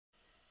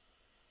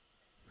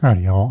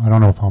Alright, y'all. I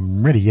don't know if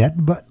I'm ready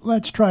yet, but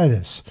let's try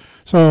this.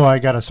 So I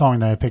got a song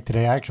that I picked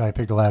today. Actually, I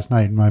picked it last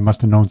night, and I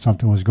must have known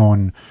something was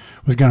going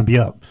to be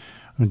up.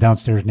 A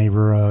downstairs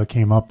neighbor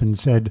came up and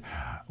said,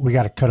 "We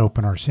got to cut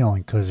open our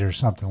ceiling because there's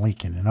something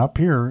leaking." And up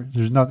here,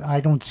 there's nothing. I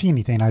don't see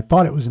anything. I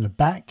thought it was in the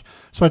back,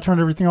 so I turned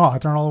everything off. I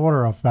turned all the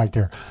water off back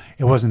there.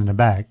 It wasn't in the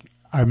back.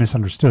 I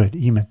misunderstood.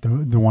 He meant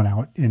the one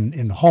out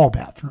in the hall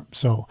bathroom.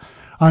 So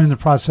I'm in the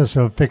process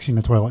of fixing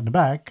the toilet in the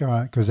back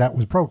because that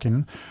was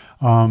broken.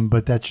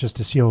 But that's just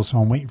a seal, so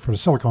I'm waiting for the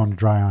silicone to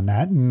dry on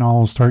that, and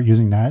I'll start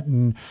using that.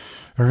 And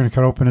they're going to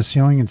cut open a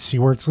ceiling and see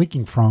where it's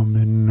leaking from,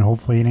 and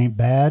hopefully it ain't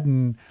bad,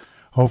 and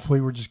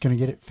hopefully we're just going to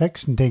get it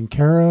fixed and taken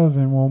care of,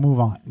 and we'll move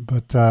on.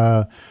 But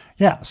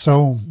yeah,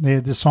 so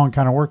this song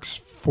kind of works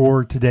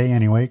for today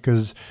anyway,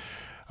 because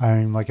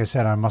like I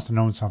said, I must have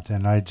known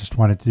something. I just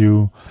wanted to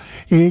do,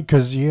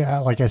 because yeah,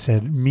 like I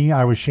said,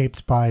 I was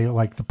shaped by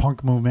like the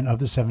punk movement of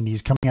the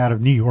 70s coming out of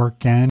New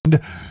York,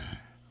 and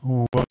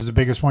what was the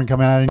biggest one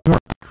coming out of New York?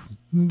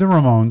 The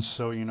Ramones.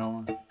 So,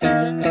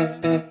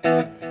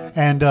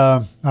 and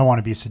I want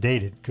to be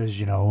sedated because,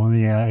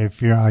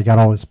 if I got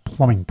all these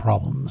plumbing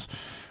problems,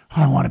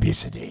 I want to be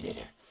sedated.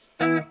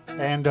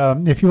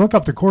 And if you look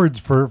up the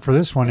chords for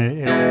this one,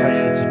 it'll tell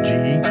you it's a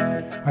G.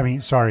 I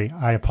mean, sorry,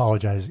 I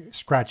apologize.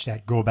 Scratch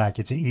that. Go back.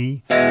 It's an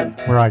E.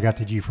 Where I got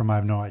the G from, I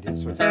have no idea.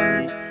 So it's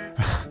an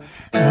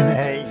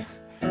E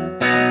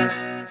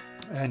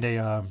and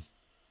a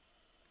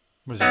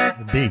was it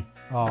a B?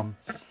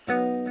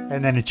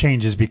 And then it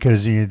changes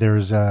because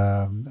there's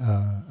a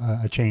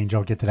change.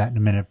 I'll get to that in a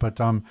minute. But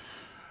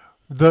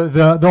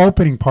the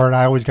opening part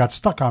I always got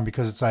stuck on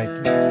because it's like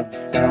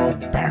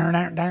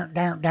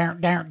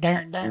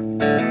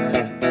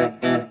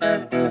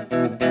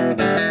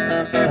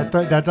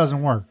that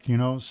doesn't work,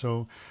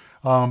 So,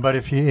 but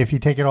if you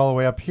take it all the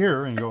way up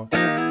here and go.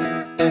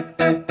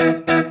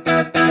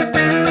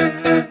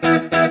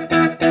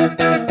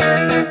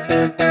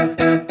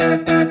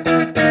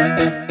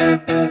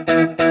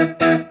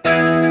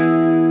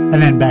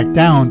 And then back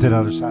down to the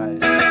other side.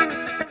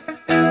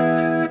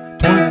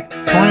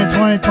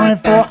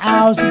 24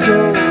 hours to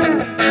go.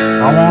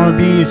 I want to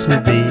be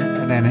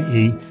sedated. And then an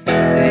E.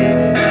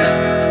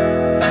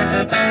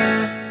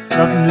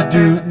 Nothing to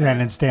do. And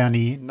then stay on the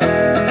E. No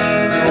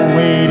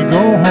way to go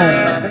home.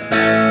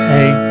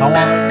 A. I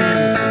want to be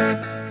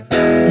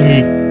sedated. E.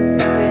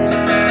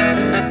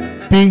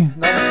 B.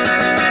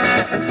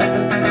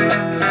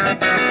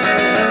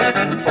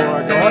 Before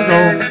I go.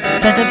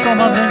 Can't control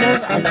my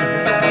fingers. I can't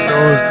control my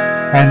toes.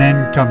 And then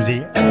comes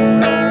the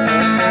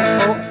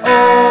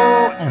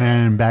oh, and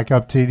then back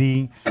up to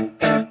the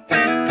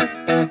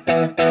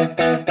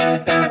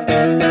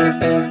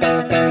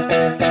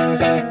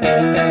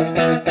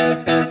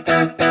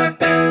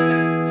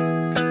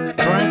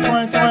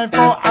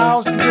 24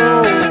 hours to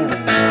go.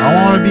 I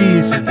want to be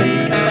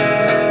sedated.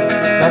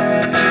 That's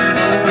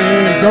the way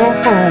to go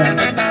home.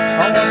 I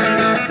want to be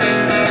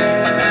sedated.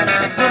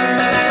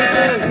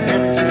 Get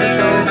me to the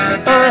show.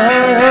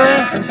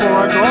 Hurry, before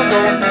I go.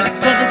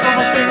 Can't control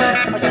my fingers.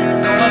 I can't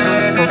control my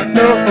nose.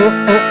 No,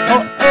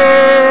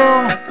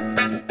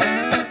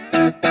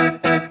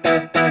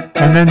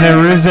 And then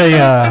there is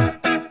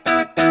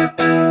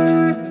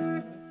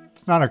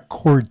it's not a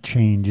chord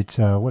change. It's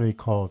what do they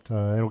call it?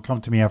 It'll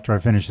come to me after I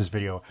finish this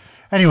video.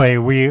 Anyway,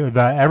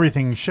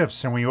 everything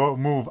shifts and we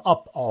move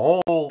up a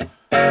whole.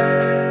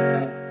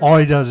 All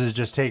he does is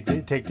just take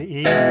the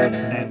E and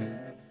then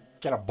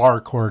get a bar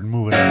chord and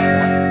move it up.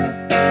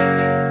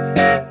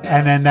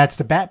 And then that's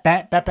the bat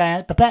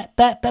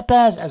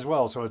as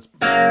well. So it's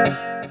 24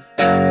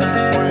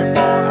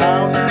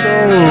 hours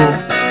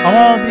ago. I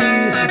want to be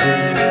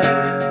sedated.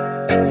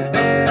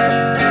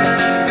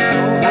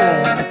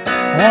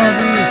 I want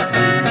to be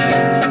sedated.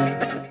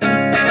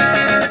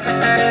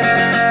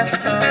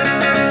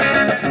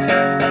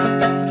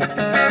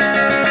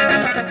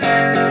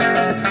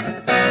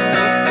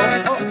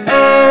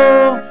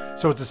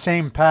 So it's the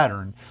same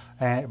pattern,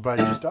 but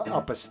just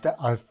up a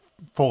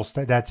full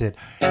step. That's it.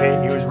 He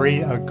was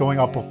going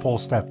up a full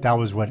step. That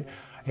was what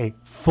a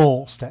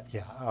full step.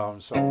 Yeah.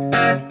 So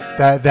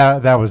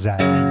that was that.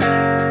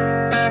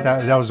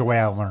 That was the way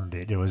I learned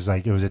it. It was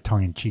like it was a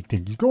tongue-in-cheek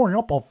thing. He's going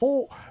up a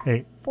full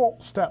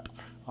step.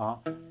 And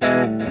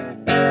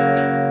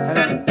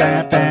then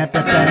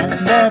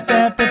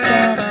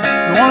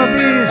you wanna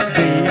be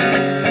sedated.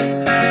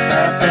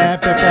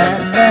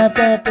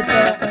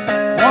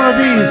 Wanna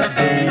be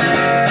sedated.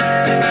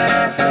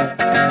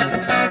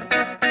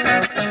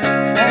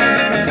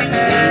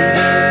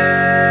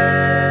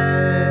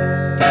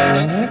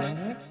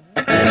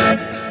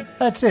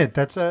 That's it.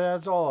 That's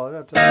all.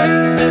 That's it.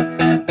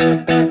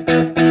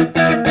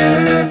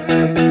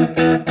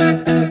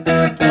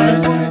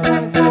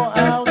 24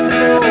 hours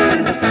ago.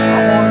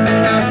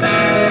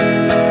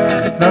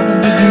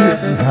 Nothing to do.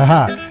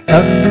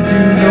 Nothing to do.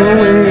 No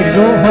way to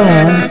go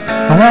home.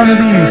 I wanna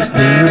be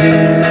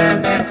sedated.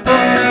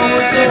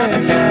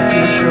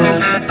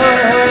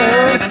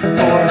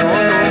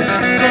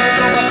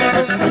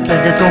 I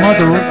can't control my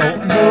throat.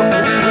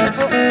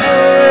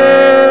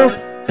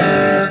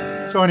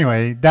 So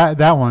anyway,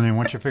 that one, and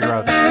once you figure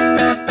out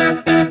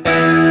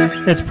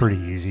it's pretty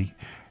easy.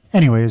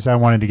 Anyways, I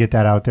wanted to get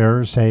that out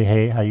there, say,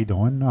 hey, how you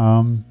doing?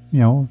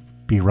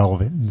 Be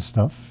relevant and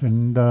stuff,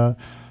 and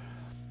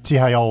see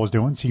how y'all was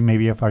doing. See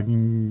maybe if I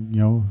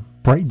can,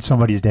 brighten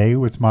somebody's day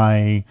with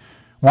my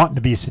wanting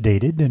to be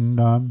sedated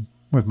and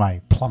with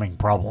my plumbing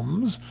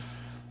problems.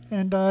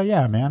 And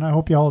yeah, man, I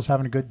hope y'all is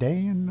having a good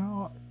day. And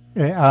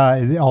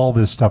all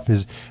this stuff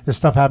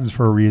happens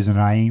for a reason.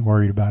 I ain't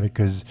worried about it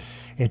because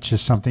it's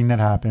just something that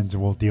happens,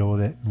 and we'll deal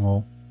with it, and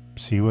we'll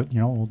see we'll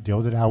deal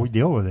with it how we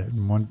deal with it.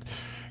 And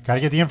got to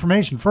get the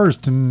information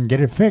first and get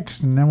it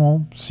fixed, and then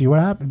we'll see what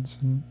happens,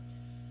 and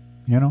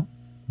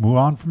move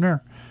on from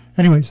there.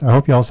 Anyways, I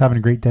hope y'all's having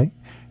a great day,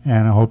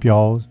 and I hope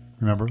y'all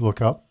remember,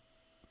 look up.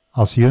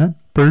 I'll see you then.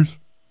 Peace.